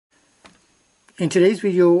In today's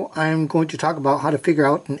video, I'm going to talk about how to figure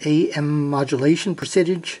out an AM modulation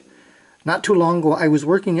percentage. Not too long ago, I was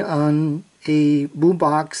working on a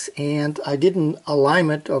boombox and I did an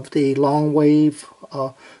alignment of the long wave,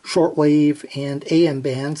 short wave, and AM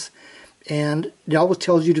bands. And it always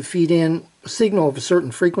tells you to feed in a signal of a certain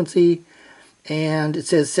frequency, and it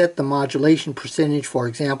says set the modulation percentage, for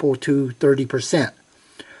example, to 30%.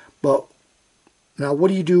 But now what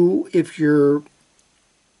do you do if your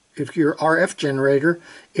RF generator,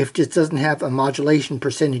 if it doesn't have a modulation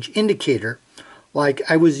percentage indicator? Like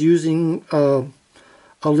I was using a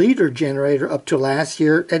leader generator up to last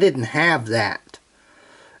year that didn't have that,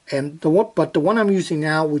 and the one I'm using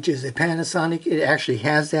now, which is a Panasonic, it actually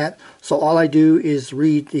has that. So all I do is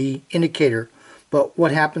read the indicator. But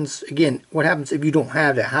what happens if you don't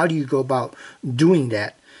have that? How do you go about doing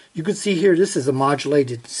that? You can see here, this is a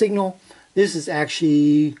modulated signal. This is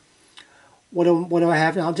actually, what do I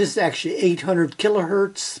have now? This is actually 800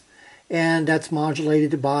 kilohertz, and that's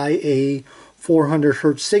modulated by a 400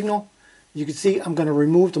 hertz signal. You can see I'm going to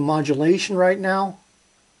remove the modulation right now,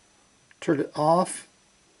 turn it off,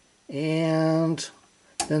 and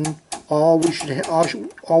then all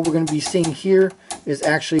we're going to be seeing here is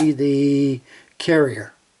actually the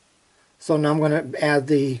carrier. So now I'm going to add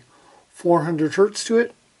the 400 hertz to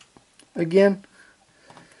it again.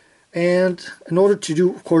 And in order to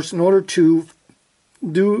do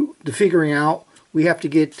the figuring out, we have to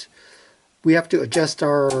adjust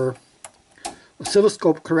our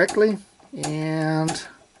oscilloscope correctly, and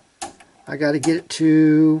I got to get it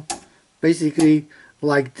to basically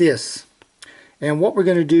like this. And what we're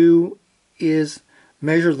going to do is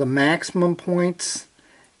measure the maximum points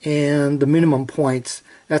and the minimum points.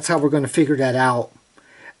 That's how we're going to figure that out.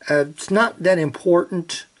 It's not that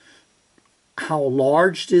important how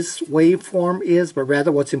large this waveform is, but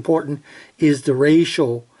rather what's important is the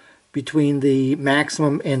ratio between the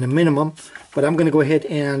maximum and the minimum. But I'm going to go ahead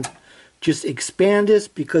and just expand this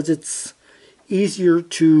because it's easier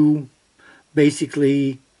to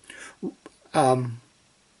basically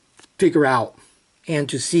figure out and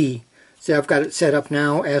to see. So I've got it set up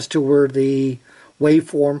now as to where the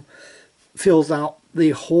waveform fills out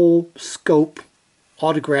the whole scope,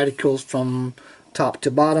 all the radicals from top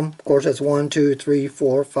to bottom. Of course, that's 1, 2, 3,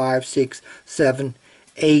 4, 5, 6, 7,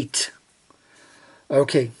 8.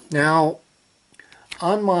 Okay, now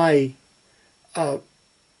on my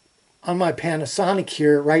Panasonic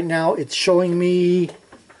here right now, it is showing me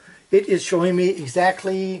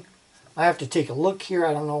exactly. I have to take a look here.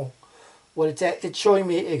 I don't know what it's at. It's showing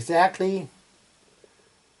me exactly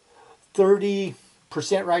 30%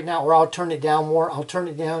 right now, or I'll turn it down more. I'll turn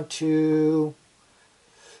it down to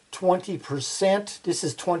 20%. This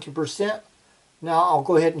is 20%. Now I'll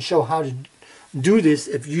go ahead and show how to do this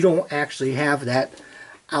if you don't actually have that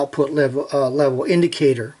output level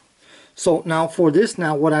indicator. So now for this,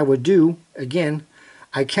 now what I would do, again,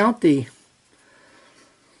 I count basically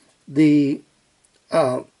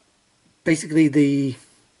the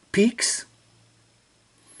peaks,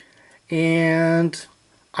 and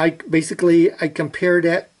I compare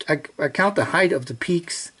that. I count the height of the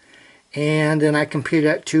peaks, and then I compare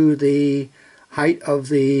that to the height of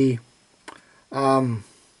the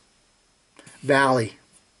valley,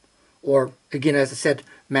 or again, as I said,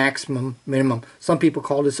 maximum, minimum. Some people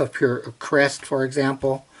call this up here a crest, for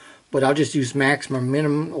example, but I'll just use maximum,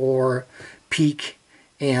 minimum, or peak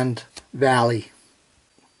and valley.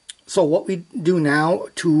 So what we do now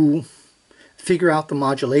to figure out the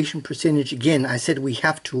modulation percentage, again, I said we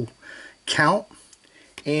have to count,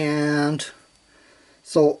 and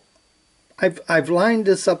so I've lined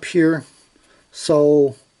this up here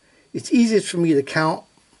so it's easiest for me to count.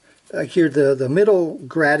 Here, the middle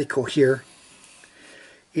radical here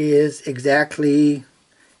is exactly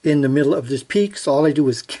in the middle of this peak, so all I do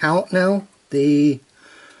is count now the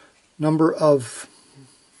number of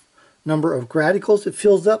radicals it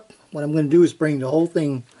fills up. What I'm going to do is bring the whole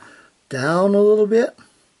thing down a little bit,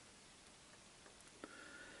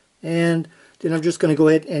 and then I'm just going to go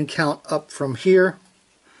ahead and count up from here.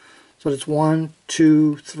 So it's 1,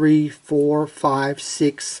 2, 3, 4, 5,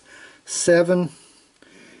 6, 7,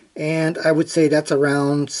 and I would say that's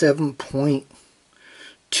around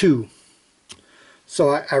 7.2.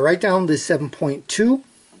 So I write down the 7.2,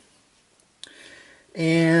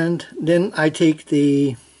 and then I take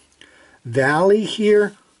the valley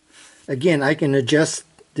here. Again, I can adjust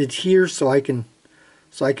it here so I can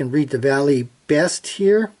read the valley best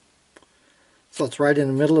here. So it's right in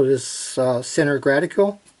the middle of this center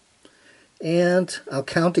radical, and I'll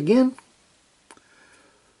count again.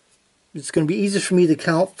 It's going to be easier for me to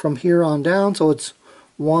count from here on down, so it's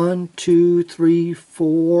 1, 2, 3,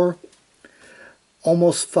 4,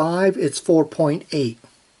 almost 5, it's 4.8.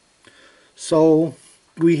 So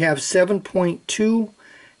we have 7.2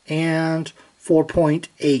 and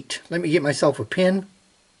 4.8. Let me get myself a pen.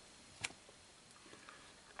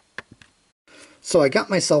 So I got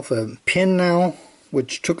myself a pen now,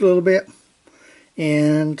 which took a little bit.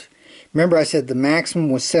 And remember I said the maximum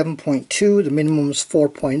was 7.2, the minimum was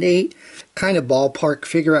 4.8. Kind of ballpark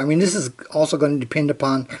figure. I mean, this is also going to depend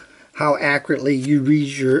upon how accurately you read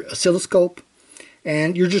your oscilloscope.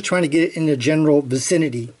 And you're just trying to get it in the general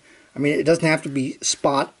vicinity. I mean, it doesn't have to be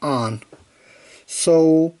spot on.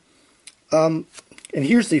 So, and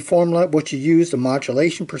here's the formula. What you use, the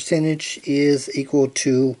modulation percentage is equal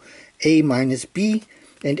to A minus B.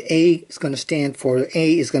 And A is going to stand for,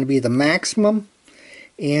 A is going to be the maximum.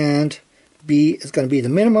 And B is going to be the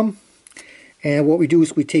minimum. And what we do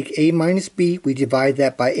is we take A minus B, we divide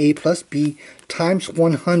that by A plus B times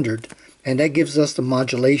 100. And that gives us the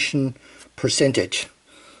modulation percentage.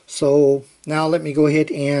 So now let me go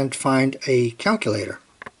ahead and find a calculator.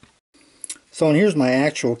 So here's my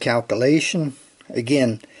actual calculation.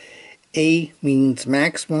 Again, A means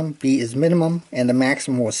maximum, B is minimum, and the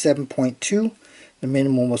maximum was 7.2, the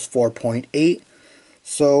minimum was 4.8.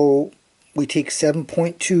 So we take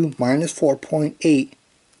 7.2 minus 4.8,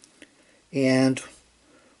 and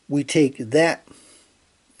we take that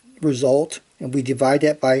result and we divide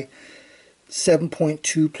that by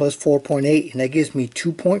 7.2 plus 4.8, and that gives me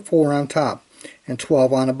 2.4 on top and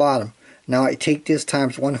 12 on the bottom. Now I take this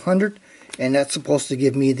times 100, and that's supposed to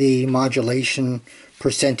give me the modulation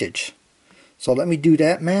percentage. So let me do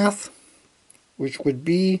that math, which would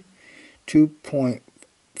be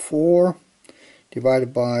 2.4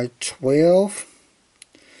 divided by 12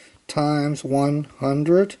 times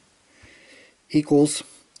 100 equals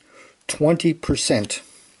 20%.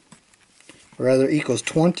 Or rather equals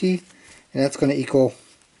 20, and that's going to equal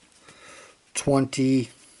 20%.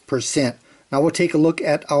 Now we'll take a look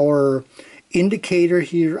at our indicator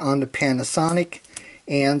here on the Panasonic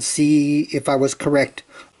and see if I was correct.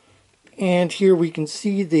 And here we can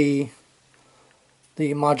see the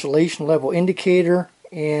modulation level indicator,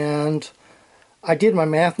 and I did my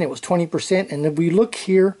math and it was 20%. And if we look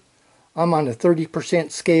here, I'm on the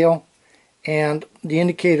 30% scale, and the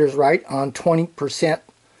indicator is right on 20%.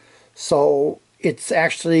 So it's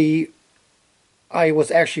actually, I was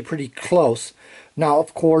actually pretty close. Now,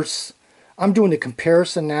 of course, I'm doing a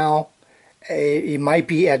comparison now. It might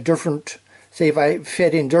be at different, say if I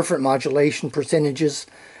fed in different modulation percentages,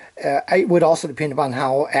 it would also depend upon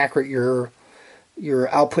how accurate your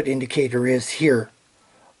output indicator is here.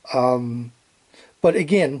 But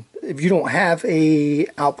again, if you don't have a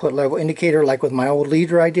output level indicator like with my old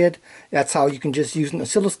leader I did, that's how you can just use an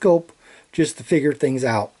oscilloscope just to figure things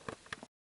out.